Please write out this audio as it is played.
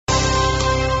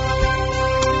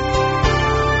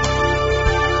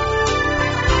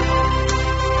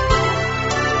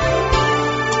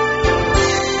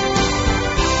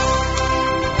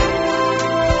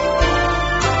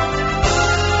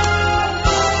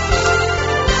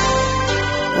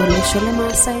Shole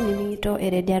Maasai nimito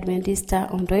eredi Adventista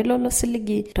ondoilo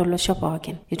losiligi tolo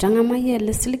shopoken. Itangamaye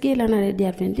lesiligi lana eredi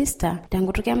Adventista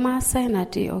tangutuke Maasai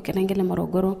nati okenengele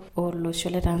Morogoro o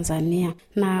loshole Tanzania.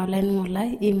 Na online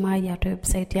mulai imaya to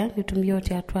website ya nitumio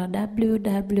tiatwa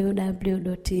www.awr.org.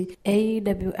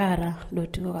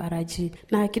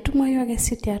 Na kitumo yoge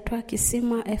siti atwa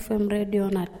Kisima FM Radio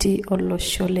nati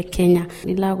oloshole Kenya.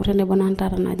 Nila kutene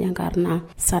bonantara na jangarna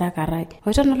sarakarai.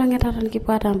 Ochono langetara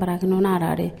nikipata mbarakino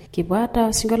narare. Kibata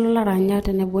Osingolio ranya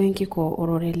tene boenki ko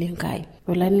Ororei linkai.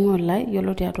 Olani ngolai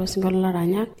yolo teatro Osingolio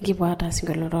ranya kibata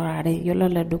Osingolio rare yolo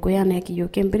le dukoya neki yo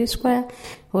Cambridge Square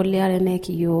oliare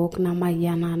neki yo na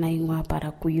mayana na ingwa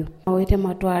para kuyu. Oite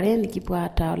matware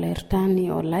nikibata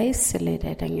olertani olai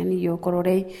seleta tangani yo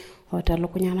Ororei Hotel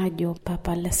kunyana jo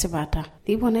papa Lesipata.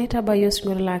 Ibo naita ba yo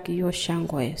Osingolio laki yo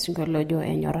shangwe Osingolio jo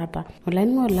enyorata.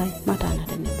 Olani ngolai matana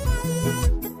tene.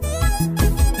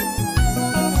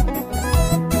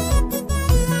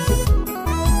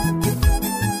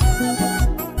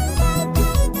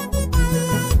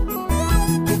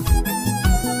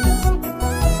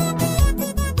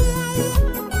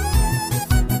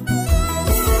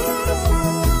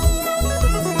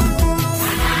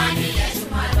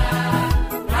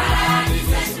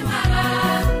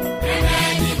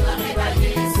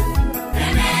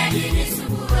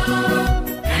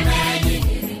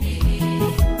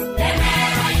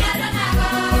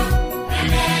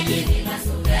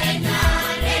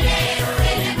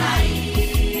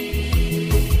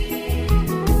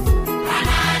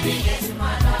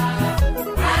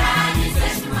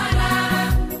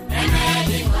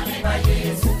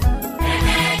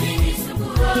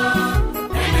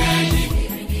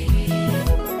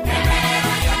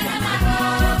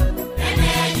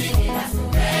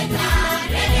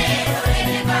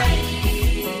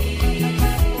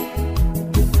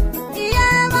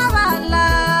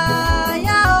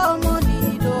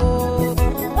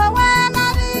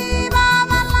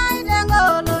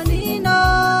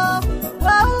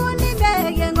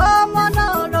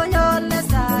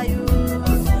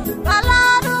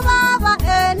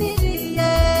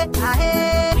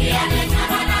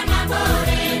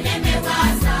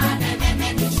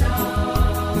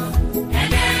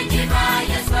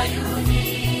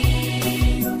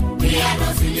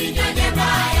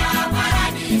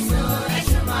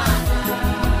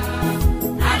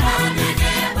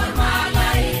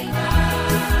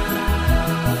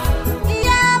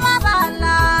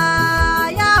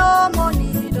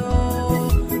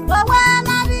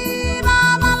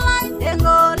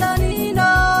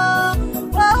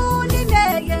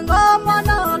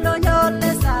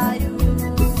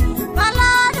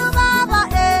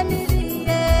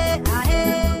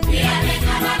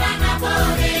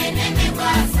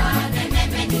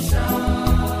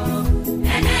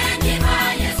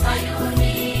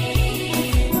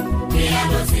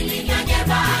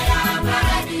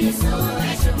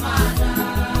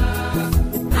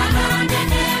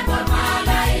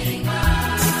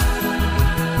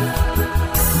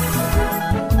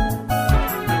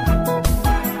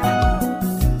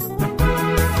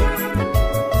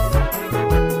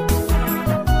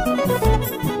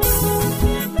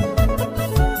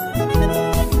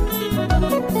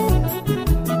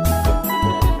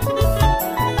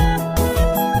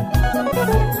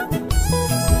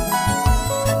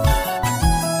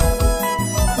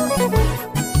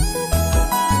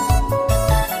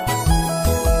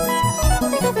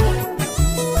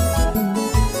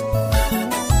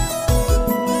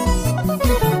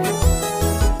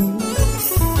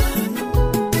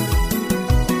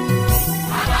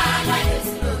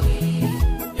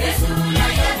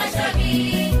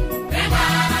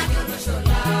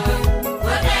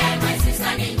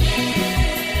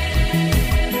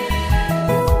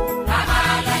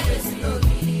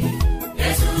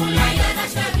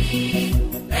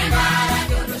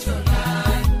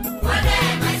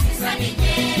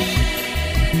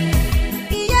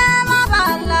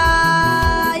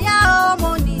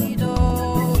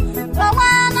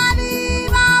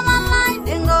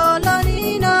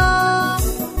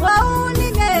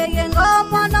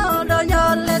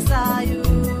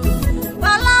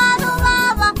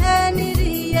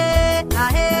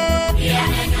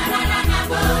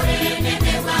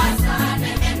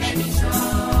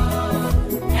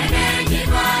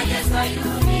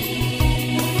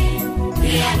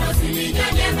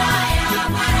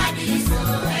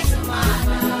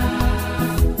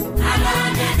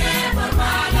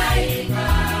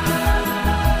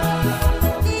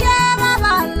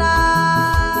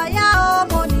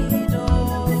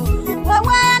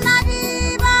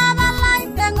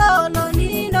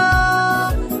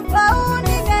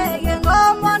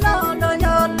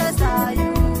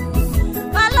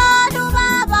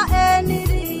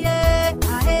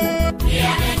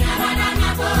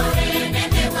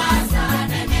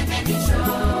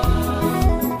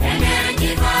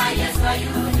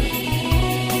 Sayuni,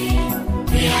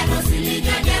 pia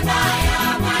losiligi jembaya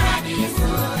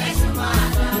paradiso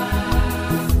eshumana,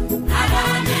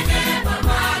 aranene kwa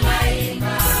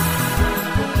malaika.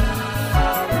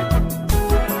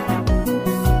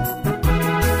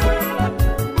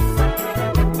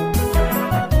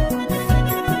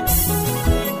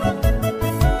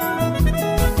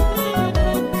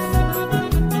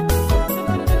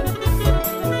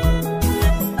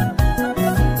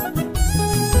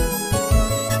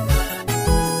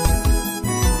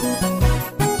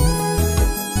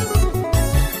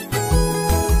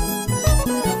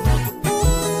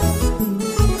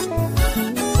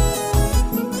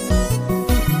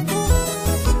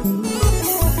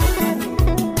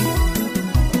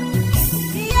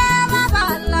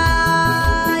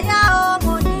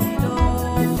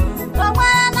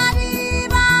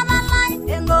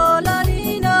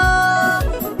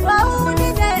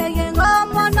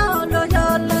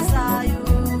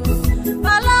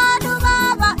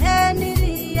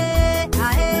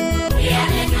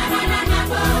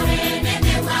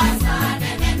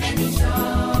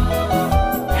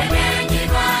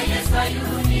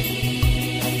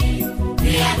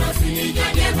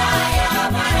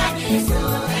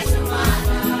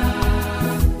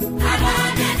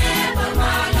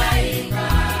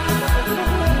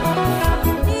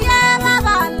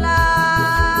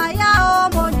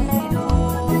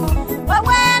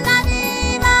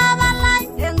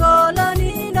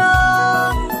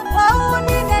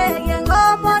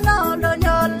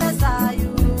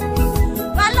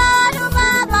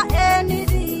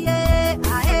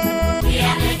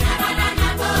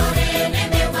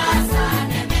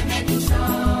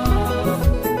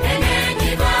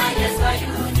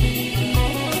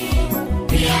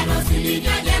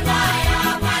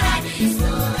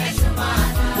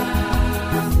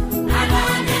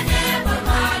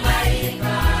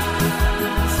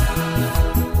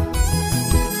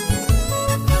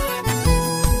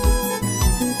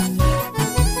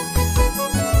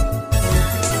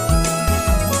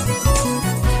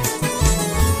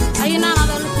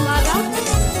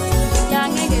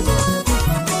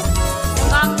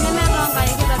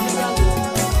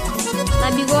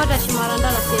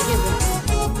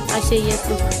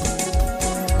 Yesu.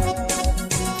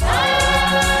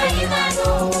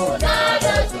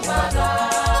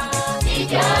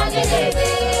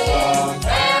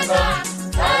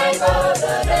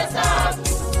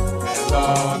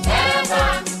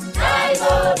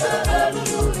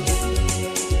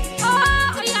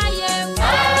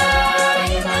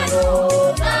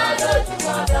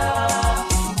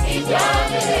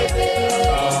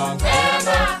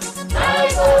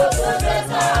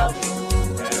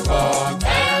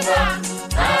 Never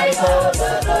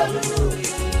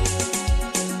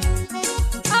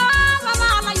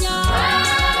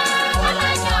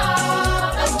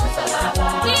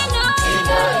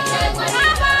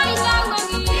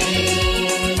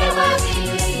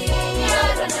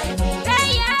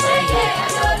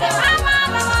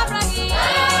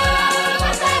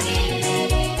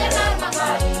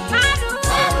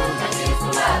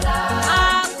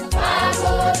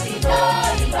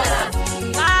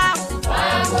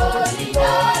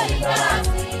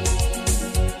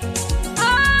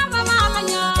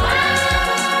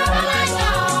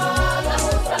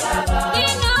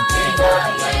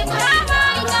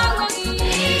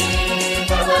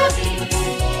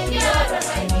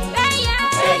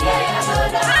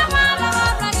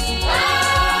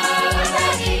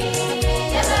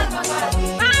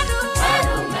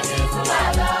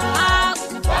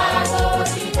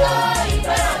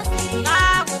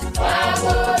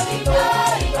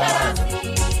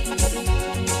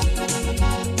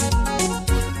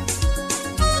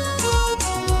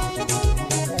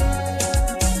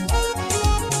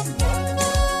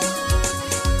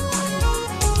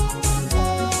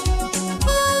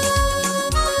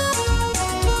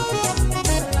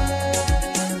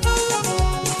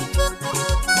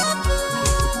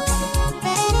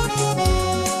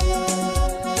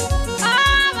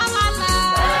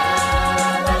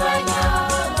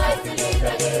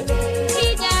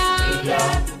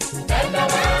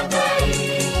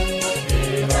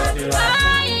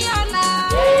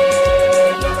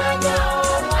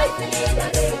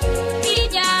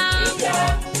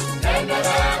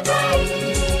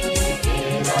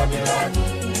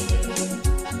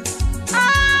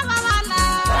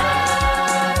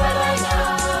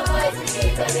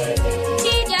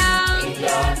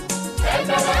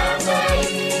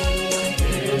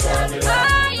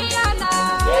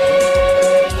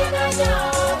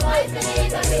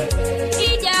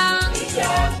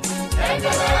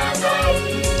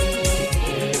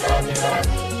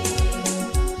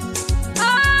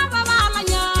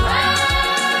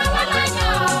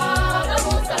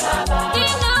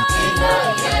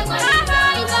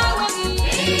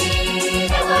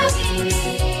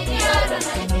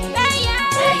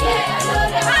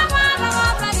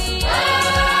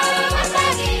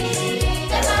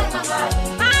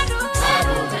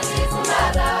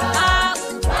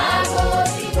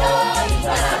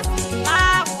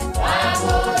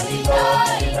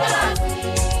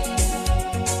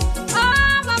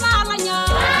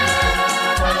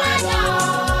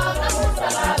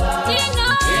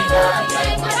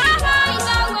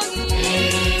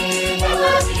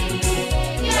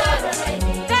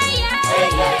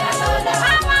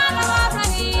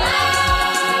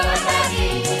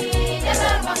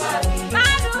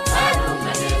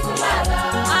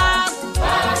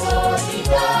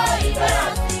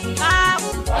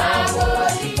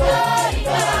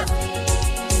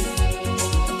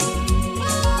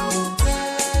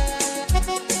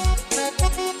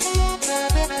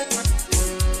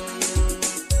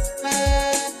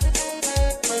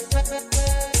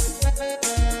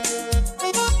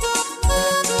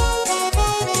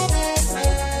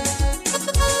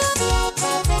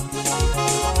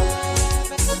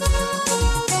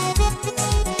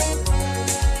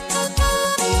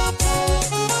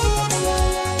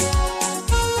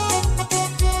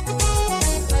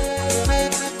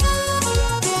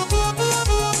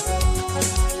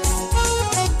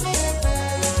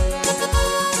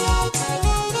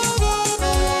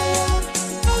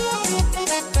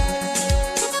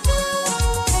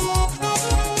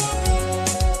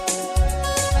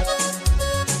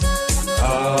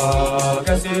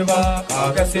Kagasiva,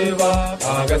 Kagasiva,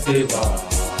 Kagasiva.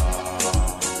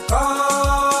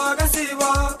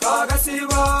 Kagasiva,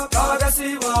 Kagasiva,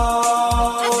 Kagasiva.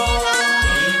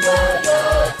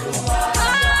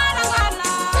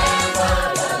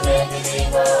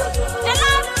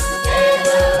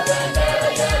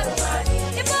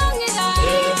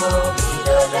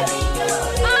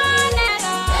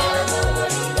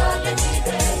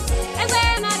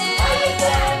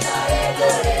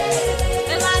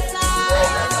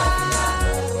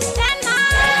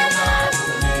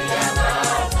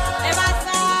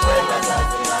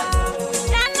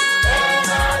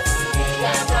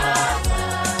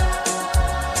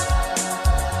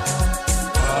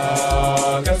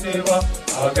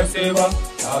 Kagasiva,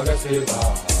 Kagasiva.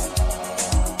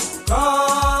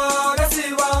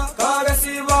 Kagasiva,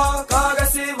 Kagasiva,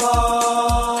 Kagasiva.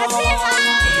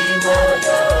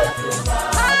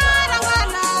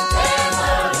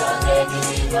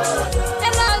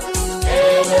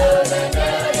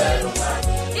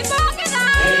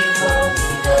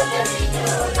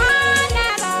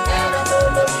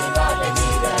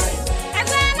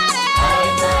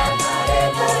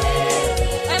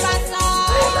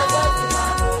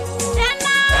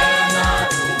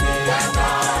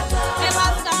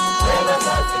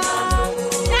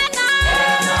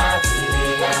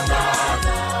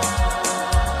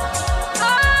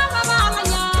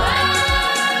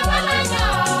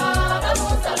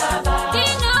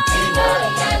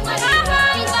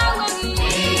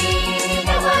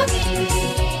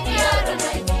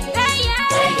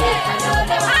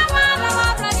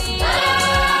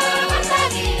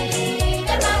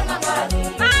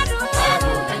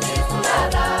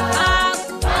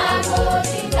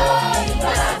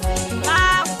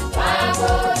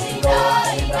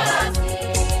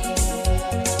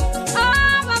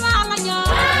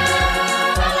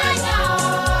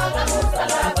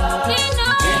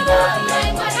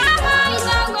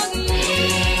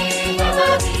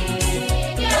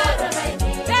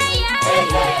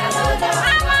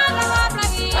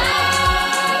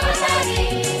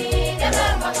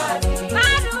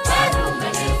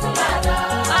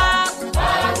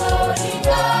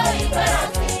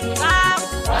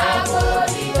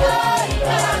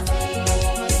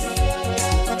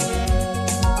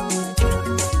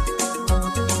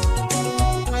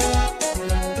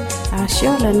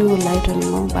 Shola ni ulaito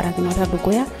ningo barakinota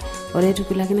dukoya oretu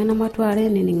kulakina na matware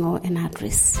ni ningo en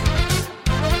address.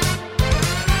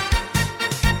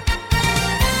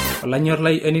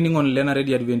 Olanyorlai eniningon lena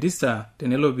Radio Adventista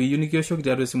tenelo biyu nikioshoki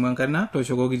tiatua simu enkarina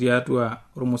toshokoki tiatua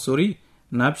ormosori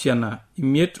napshana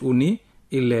imiet uni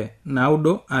ile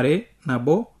naudo are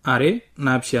nabo are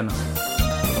napshana.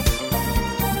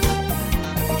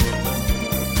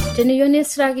 Teniyoni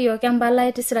sragio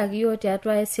kambala sragio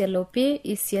tiatua SLOP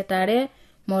isietare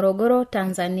Morogoro,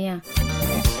 Tanzania.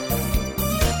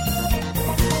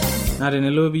 Na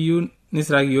tenelo biyu ni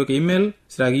sragio ke email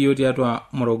sragio tiatua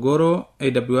Morogoro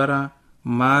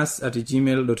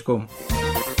awr@gmail.com.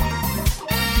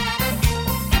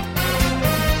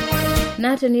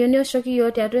 Na teniyoni oshoki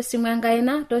tiatua simu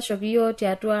enkaina toshoki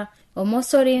tiatua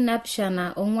omosori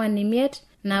napshana ongwanimiet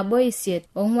nabo isiet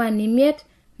ongwanimiet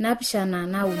napshana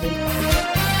naude.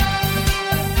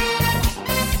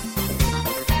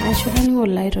 Ashurani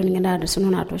ulaito ningenda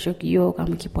adusuno na toshoki yo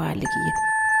kamkipwaliki.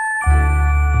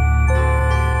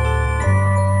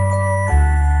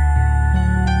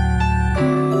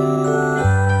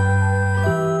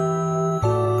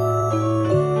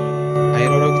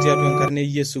 Tiatua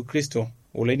enkarne Yesu Kristo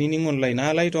olainining'o lai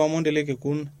na laito amondeleke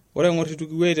kun ore ngorritu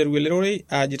kiwete Ororei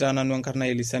ajita nanu enkarna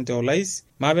Elisante Olais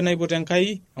mabe naipote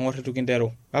enkai ngorritu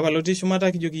kindero baba loti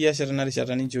shumata kijoki yashere na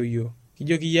rishata ninjo yo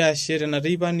kijoki yashere na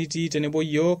teipa niti tenebo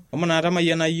yo omana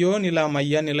tamayana yo nila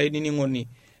mayane lainining'oni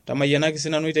tamayana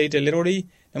kisinanu itaite Ororei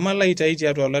nemala itaiti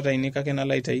atua olata inika kena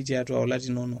laitaiti atua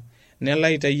olati nono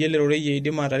nela itaye Ororei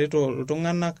eidima atareto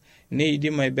iltung'anak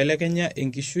neidima ibelekenya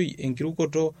enkishui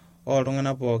enkirukoto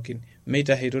oltung'anak pookin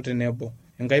meita heito tenebo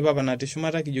enkai papa nati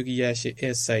shumata kijoki yashe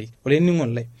esai olainining'o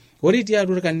lai ore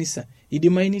tiatua kanisa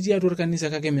idimaini tiatua kanisa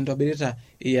kake mentobirita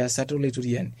iasatu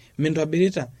leituriani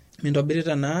mentobirita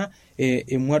na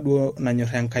emwaduo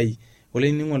nanyor enkai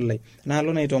olainining'o lai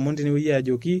naalo naitomon tenewueji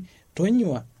ajoki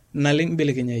tonyua naleng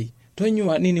belekenyai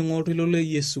tonyua nining'o tilo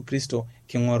Yesu Kristo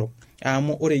king'oru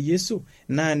amu ore Yesu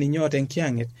naa ninyoota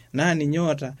enkiang'et naa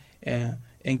ninyoota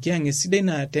enkiang'et sidai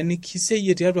na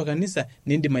tenikiseyie tiatua kanisa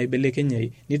nindim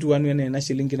aibelekenyai nituanu ena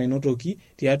shilingi nainotoki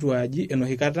tiatua aji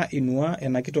enohikata inua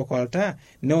enakitok altaa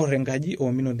neor enkaji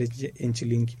omino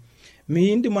enchilingi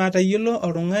miindim atayiolo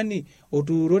oltung'ani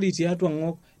otuurori tiatua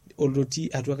ng'ok oloti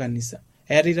atua kanisa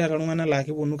eetai taata iltung'anak laa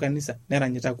keponu kanisa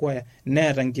neranyita kwaya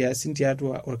neeta nkiasin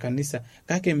tiatua orkanisa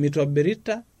kake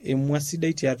mitobirita emua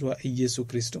sidai tiatua Yesu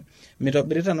Kristo,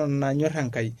 mitobirita nanyor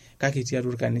Enkai kake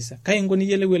tiatua orkanisa. Kai ngoni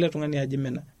yiolou ele tung'ani aji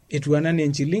mena etuana ne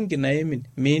enchilingi naimin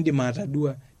miindim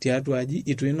atadua tiatua aji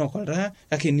itu inok oltaa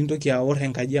kake nintoki aor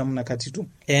enkaji amuna katitu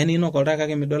inok oltaa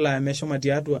kake midol ameshoma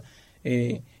tiatua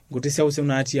nkuti seuseu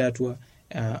natii atua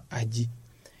aji.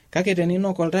 Kake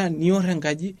teninok oltaa nior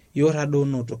enkaji ior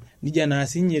adonoto. Nija naa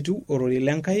sinye etiu ororei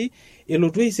lenkai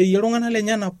elotu aiseyie iltung'anak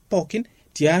lenyana pookin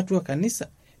tiatua kanisa.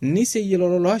 Niseyie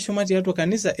lolo ashoma tiatua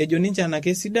kanisa ejo ninche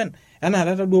anake sidan anaa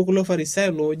tata duo kulo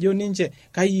Farisayo loojo ninche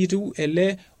kai etiu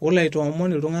ele olo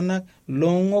aitoomon iltung'anak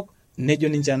loong'ok nejo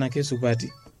ninche anake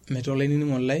supati.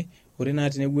 Metolaining'o lai ore naa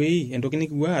tenewuei entoki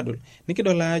nikipuo adol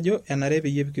nikidol ajo enare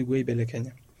peyie kipuo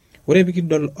aibelekenya. Ore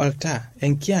pikidol oltaa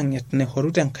enkiang'et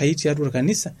nehoru Enkai tiatua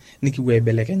kanisa nikipuo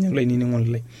aibelekenya olainining'o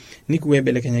lai. Nikipuo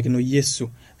aibelekenyakino Yesu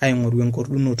aing'oru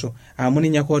enkordunoto amu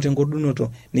ninye ake oota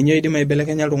enkordunoto, ninye oidim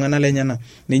aibelekenya iltung'anak lenyana,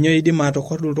 ninye oidim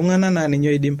atokordu iltung'anak naa ninye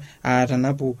oidim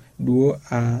atanapu duo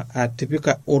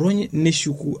atipika orony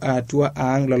neshuku atua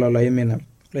aang' lolo loimina.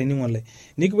 Olainining'o lai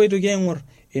nikipuo aitoki aing'or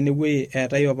enewuei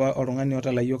eetai apa oltung'ani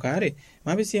otalayiok aare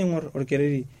maape sii aing'or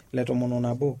orkereri le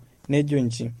 11 nejo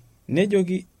nchi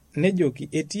nejoki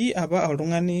etii apa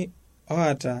oltung'ani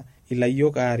oata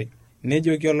ilayiok aare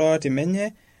nejoki olooti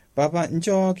menye papa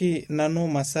nchooki nanu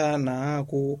masaa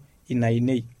naaku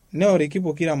inainei neoriki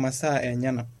pokira masaa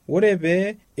enyana. Ore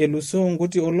pee elusoo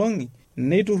nkuti olong'i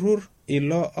neiturrur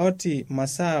ilo oti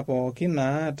masaa pookin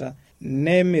naata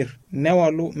nemir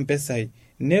newalu mpesai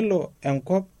nelo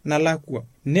enkop nalakwa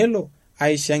nelo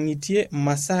aishang'itie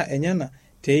masaa enyana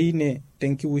teine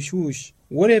tenkiwushwush.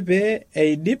 Ore pee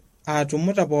eidip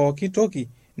atumuta pooki toki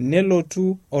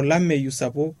nelotu olameyu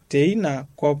sapuk teina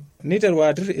kop niteru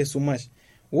atir esumash.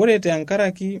 Ore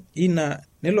tenkaraki ina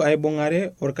nelo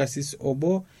aibung'are orkasis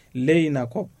obo leina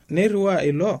kop neriwa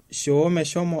ilo shoo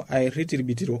meshomo airrit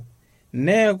irbitiro.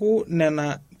 Neeku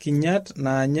nena kinyat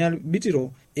naanya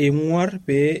bitiro eng'uar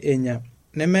pee enya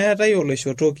nemeetai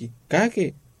oloishotoki.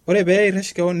 Kake ore pee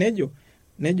irish keon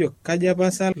nejo kaja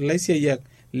pasa laisiayiak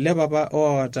le papa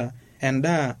oota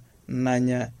endaa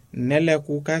nanya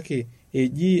neleku kake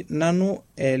eji nanu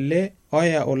ele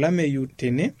oya olameyu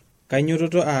tene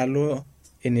kainyototo alo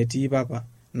enetii papa.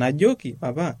 Najoki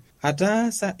papa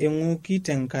ataasa eng'oki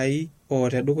tenkai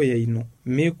tedukuya ino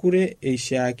mekure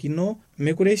eishaakino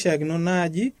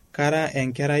naaji kara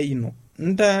enkerai ino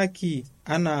ntaaki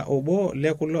ana obo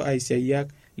lekulo aisiayiak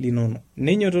linono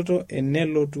ninyototo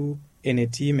enelotu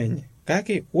enetii menye.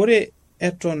 Kake ore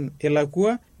eton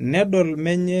elakua nedol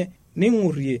menye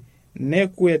ning'urie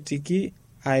nekwetiki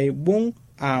aibung'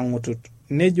 aang'utut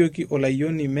nejoki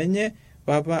olayioni menye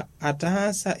papa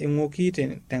ataasa eng'oki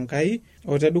tenkai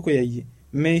tedukuya yie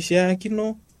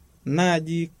meishaakino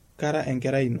naaji kara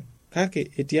enkerai ino.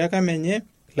 Kake etiaka menye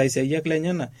laisiayiak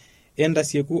lenyana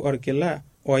entasieku orkila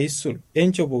oisul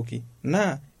enchopoki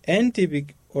naa entipik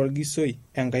orgisoi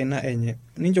enkaina enye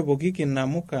ninchopoki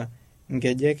kinamuka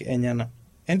nkejek enyana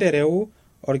entereu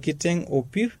orkiteng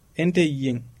opir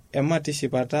enteyieng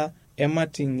ematishipata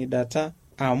emating'idata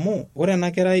amu ore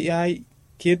ena kerai ai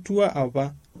ketua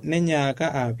apa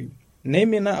nenyaaka apiu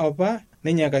neimina apa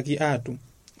nenyaakaki atum.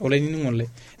 Olainining'o lai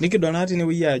nikidol naa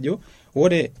tenewuei ajo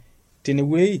ore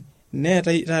tenewuei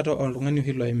neetai taata oltung'ani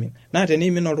oshi loimin naa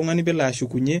teneimin oltung'ani pelo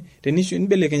ashukunye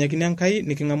tenibelekenyakini Enkai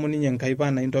niking'amu ninye Enkai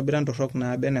pana intobira ntorrok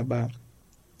naa benebaa.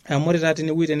 Amu ore taata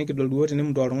tenewuei tenikidol duo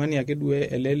tenemutu oltung'ani ake duo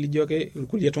ele lijo ake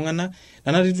irkulie tung'anak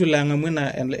nanatitu lang'amu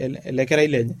ele kerai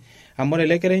lenye amu ore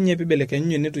ele kerai nye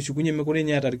pibelekenyunye netushukunye mekure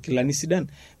nye eeta irkilani sidan.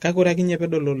 Kake ore ake nye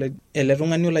pedol ele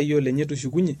tung'ani olayiok lenye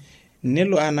tushukunye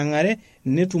nelo anang'are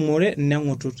netumore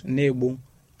neng'utut neibung'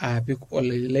 apik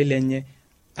olelai lenye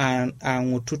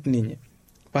aang'utut ninye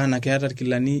pana keeta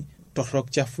irkilani torrok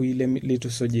chafui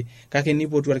leitusuji. Kake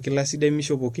nipotu orkila sidai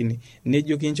mishopokini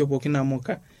nejoki enchopoki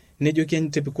namuka nejoki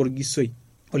entipik orgisoi.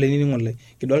 Olainining'o lai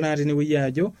kidol naa tenewuei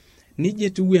ajo nije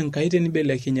etiu Enkai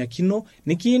tenibelekenyakino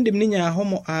nikiindim ninye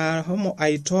ahomo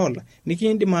aitola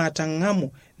nikiindim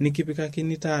atang'amu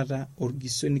nikipikakini taata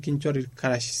orgisoi nikinchori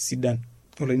irkarash sidan.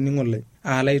 Olainining'o lai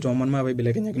ala itoomon maape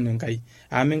aibelekenyakino Enkai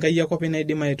amu Enkai ake openy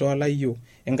naidim aitoola iyiok,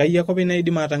 Enkai ake openy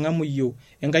naidim atang'amu iyiok,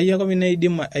 Enkai ake openy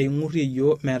naidim aing'urrie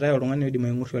iyiok meetai oltung'ani oidim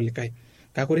aing'urrie olikae.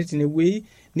 Kake ore tenewuei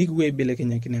nikipuo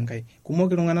aibelekenyakino Enkai.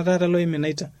 Kumok iltung'anak taata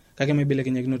loiminaita kake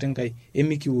maibelekenyakinote Enkai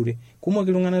emikiure. Kumok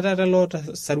iltung'anak taata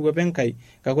loota sarua penkai,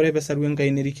 kakore pesarua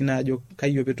Enkai nerikino ajo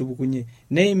kayio petupukunye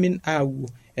neimin aawuo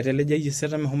eteleja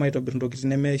yiseta mehomo aitobir ntokitin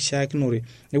nemeshiakinore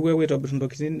nepuo aitobir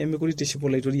ntokitin nemekure itiship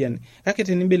olaitoriani. Kake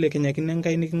tenibelekenyakino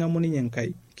Enkai niking'amu ninye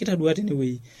Enkai kitadua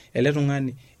tenewueji ele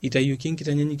tung'ani itayioki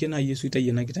enkitanyanyukie naa Yesu itayie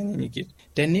ena kitanyanyukie.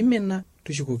 Tenimina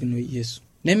tushukokino Yesu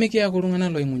nemikiaku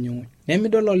iltung'anak loing'unyung'uny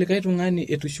nemidol olikai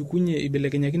tung'ani etushukunye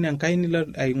ibelekenyakino Enkai nilo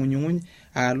aing'unyung'uny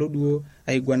alo duo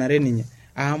aiguanare ninye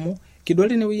amu kidol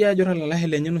tenewueji ajo olalahe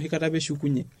lenye noshi kata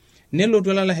peshukunye nelotu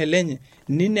olalahe lenye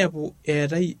ninepu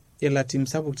eetai elatim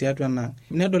sapuk tiatua naa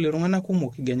nedol iltung'anak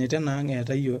kumok iganyete naa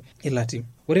eetai elatim.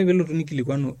 Ore pelotu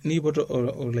nikilikwanu niipoto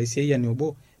olaisiayani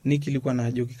obo nikilikwana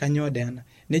ajo kanyoo deena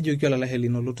nejoki olalahe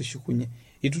lino lotushukunye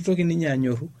itutoki ninye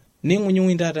anyoru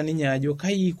ning'unyung'uny taata ninye ajo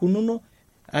kai ikununo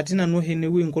ati nanu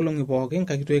henewueji nkolong'i pookin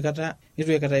kakito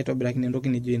aikata aitobirakine entoki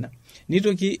nijo ina.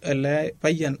 Nitoki ele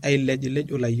payian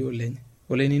ailejilej olayiok lenye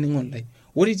olainining'oni lai.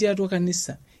 Ore tiatua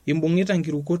kanisa imbung'ita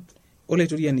nkirukot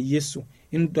olaitoriani Yesu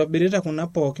intobirita kuna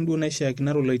pookin duo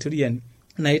naishiakinaro olaitoriani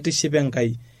naitiship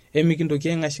Enkai emikintoki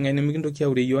aing'ashing'ai nemikintoki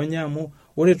aure yonye amu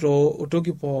ore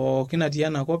toki pookin natii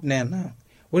enakop neena.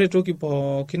 Ore toki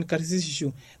pookin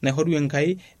karsisishu naihoru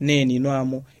Enkai neenino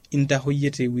amu intahoyie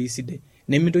tewueji sidai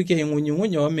nemintoki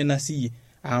aing'unyung'uny ominasiyie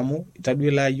amu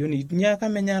itadua laayoni nyaaka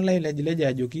menya lailejilej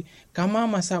ajoki kama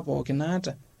masaa pookin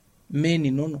naata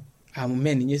meninono amu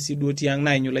meninye sii duo tiang'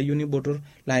 naa inyo layioni botor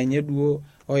laa inye duo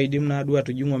oidim naa duo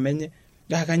atujung'o menye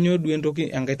daa kanyoo duo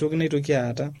enkai toki naitoki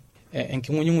aata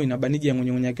enking'unyung'uny naba nijia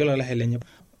aing'unyung'unyaki olalahe lenye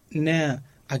naa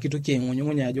akitoki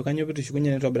aing'unyung'uny ajo kanyoo pitushukunye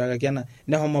naitobirakaki ena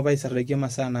nehomo apa aisarraki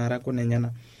masaa naara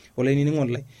kunenyana.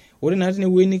 Olainining'oni lai ore naa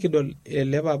tinewueji nikidol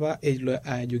ele papa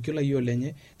ajoki olayiok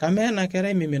lenye kama ena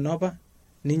kerai mimina apa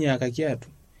ninyaakaki atu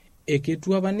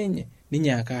eketu apa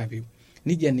ninye akaapiu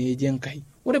nijia neeji Enkai.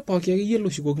 Ore pooki akeyie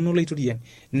loshukokino olaitoriani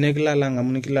nikilala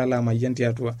ang'amu nikilala amayian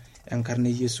tiatua enkarna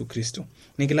e Yesu Kristo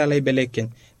nikilala aibelekeny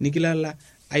nikilala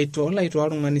aitola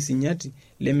oltung'ani sinyati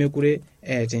lemekure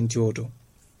tentioto.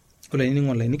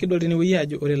 Olainining'oni lai nikidol tenewueji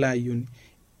ajo ore laayoni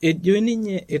ejo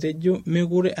ninye etejo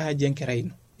mekure aaje enkerai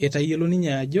ino etayiolo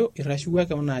ninye ajo irashuwa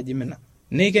keon aji mina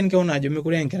neiken keon ajo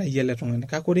mekure enkerai ele tung'ani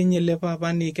kake ore ninye ele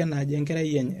papa neiken ajo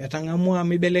enkerai enye etang'amua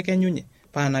mibelekenyunye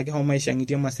paa naa kehomo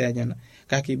aishang'itie masaa enyana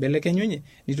kake ibelekenyunye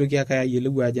nitoki ake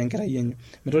ayiolou ajo enkerai enye.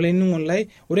 Olainining'oni lai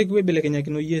ore kipuo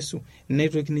aibelekenyakino Yesu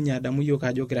neitoki ninye adamu yiok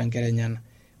ajo kira nkera enyana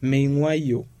meing'ua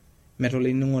yiok.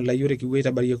 Olainining'oni lai ore kipuo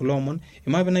aitabarie kulo omon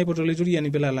imape naipoto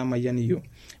olaitoriani pilala amayian yiok.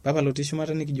 Papa lotii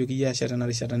shumata nikijoki yie ashe tena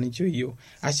rishata ninchoo yiok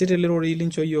ashe tele rorei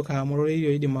linchoo yiok amu ororei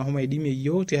oidim ahomo aidimie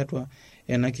yiok tiatua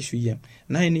ena kishuyian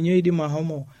naa ninye oidim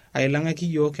ahomo ailang'aki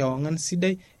yiok ewang'an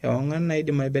sidai ewang'an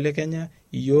naidim aibelekenya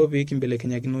yiok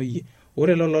pekimbelekenyakino yie.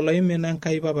 Ore lelo loimina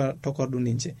Enkai Papa tokordu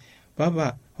ninche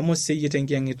Papa homo siyie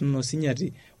tenkiyang'et ino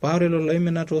sinyati paa ore lelo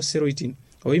loimina tooseroitin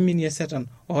oiminie Satan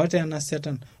ooteena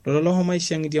Satan lolo homo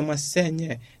aishang'itie masaa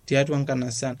enye tiatua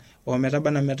nkanasan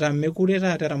ometabana metaa mekure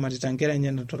taata eramatita nkera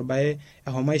enye torbae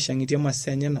ahomo aishang'itie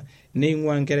masaa enye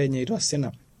neing'ua nkera enye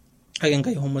itosina kake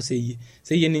Enkai homo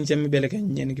siyie ninche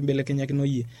mibelekenyunye nikimbelekenyakino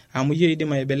yie amu yie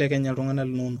idim aibelekenya iltung'anak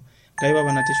linono. Enkai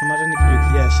Papa natii shumata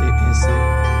nikijoki yie ashe ese.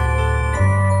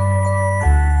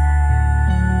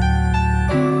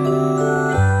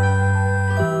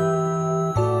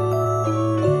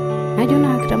 Najo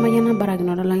naa kitamayiana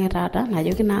barakinoto lang' taata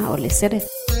najoki naa olesere